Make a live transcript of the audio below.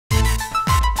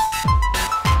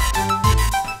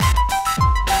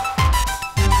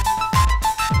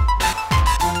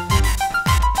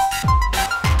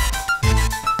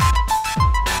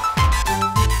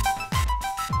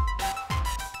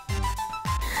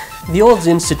The Olds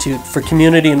Institute for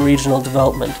Community and Regional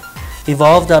Development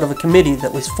evolved out of a committee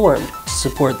that was formed to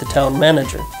support the town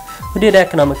manager, who did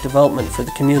economic development for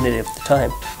the community at the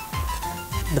time.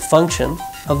 The function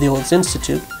of the Olds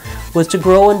Institute was to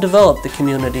grow and develop the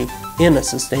community in a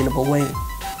sustainable way.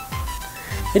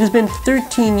 It has been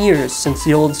 13 years since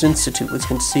the Olds Institute was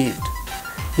conceived.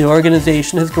 The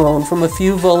organization has grown from a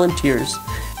few volunteers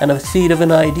and a seed of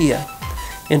an idea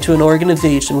into an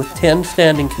organization with 10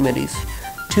 standing committees,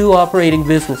 2 operating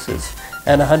businesses,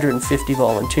 and 150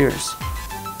 volunteers.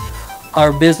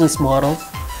 Our business models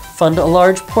fund a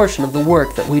large portion of the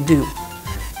work that we do.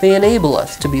 They enable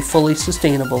us to be fully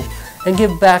sustainable and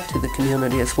give back to the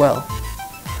community as well.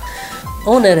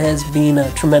 ONET has been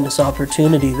a tremendous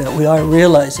opportunity that we are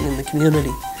realizing in the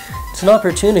community. It's an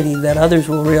opportunity that others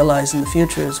will realize in the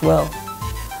future as well.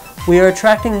 We are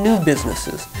attracting new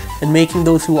businesses and making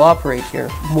those who operate here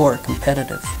more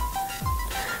competitive.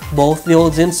 Both the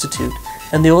Olds Institute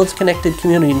and the Olds Connected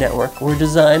Community Network were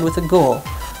designed with a goal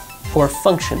or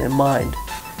function in mind.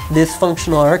 This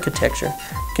functional architecture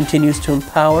continues to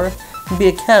empower and be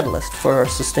a catalyst for our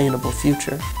sustainable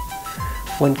future.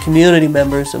 When community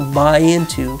members buy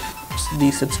into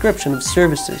the subscription of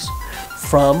services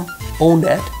from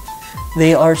ONET,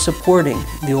 they are supporting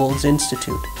the Olds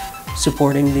Institute,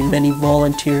 supporting the many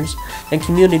volunteers and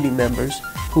community members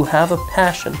who have a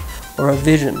passion or a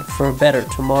vision for a better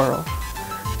tomorrow.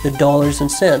 The dollars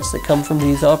and cents that come from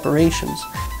these operations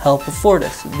help afford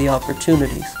us the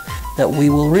opportunities that we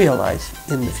will realize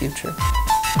in the future.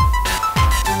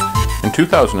 In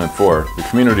 2004, the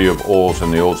community of Olds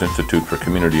and the Olds Institute for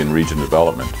Community and Region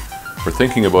Development were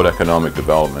thinking about economic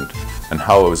development and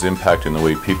how it was impacting the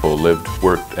way people lived,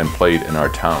 worked, and played in our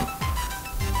town.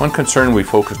 One concern we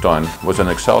focused on was an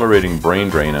accelerating brain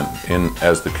drain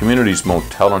as the community's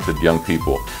most talented young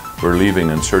people were leaving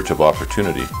in search of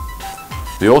opportunity.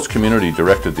 The Olds community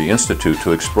directed the Institute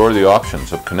to explore the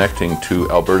options of connecting to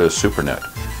Alberta's SuperNet,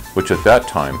 which at that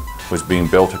time was being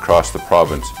built across the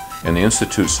province, and the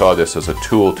Institute saw this as a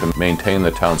tool to maintain the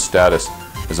town's status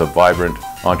as a vibrant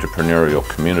entrepreneurial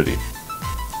community.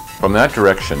 From that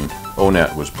direction,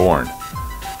 ONET was born.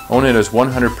 ONET is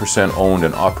 100% owned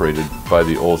and operated by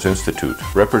the Olds Institute,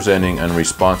 representing and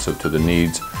responsive to the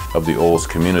needs of the Olds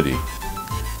community.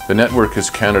 The network is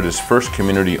Canada's first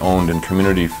community-owned and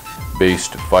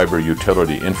community-based fibre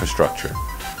utility infrastructure.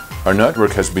 Our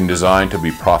network has been designed to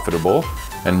be profitable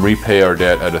and repay our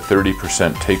debt at a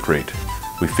 30% take rate.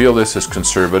 We feel this is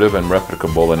conservative and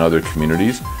replicable in other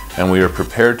communities, and we are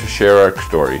prepared to share our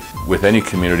story with any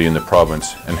community in the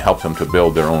province and help them to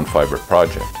build their own fibre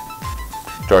project.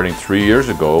 Starting 3 years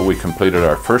ago, we completed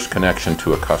our first connection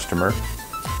to a customer.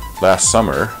 Last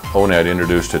summer, ONET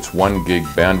introduced its 1 gig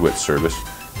bandwidth service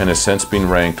and has since been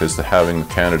ranked as having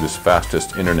Canada's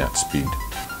fastest internet speed.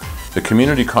 The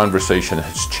community conversation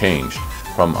has changed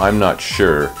from "I'm not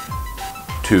sure"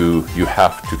 to "you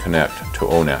have to connect to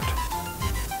ONET."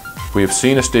 We have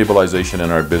seen a stabilization in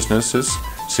our businesses,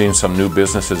 seen some new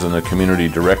businesses in the community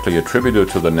directly attributed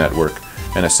to the network,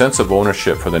 and a sense of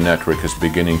ownership for the network is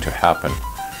beginning to happen.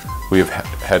 We have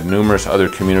had numerous other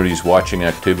communities watching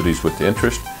activities with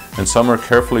interest, and some are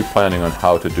carefully planning on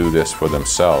how to do this for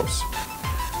themselves.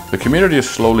 The community is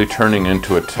slowly turning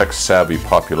into a tech-savvy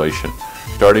population,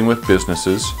 starting with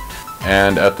businesses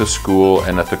and at the school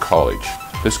and at the college.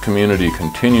 This community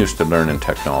continues to learn in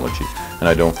technology, and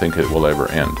I don't think it will ever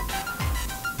end.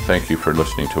 Thank you for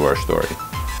listening to our story.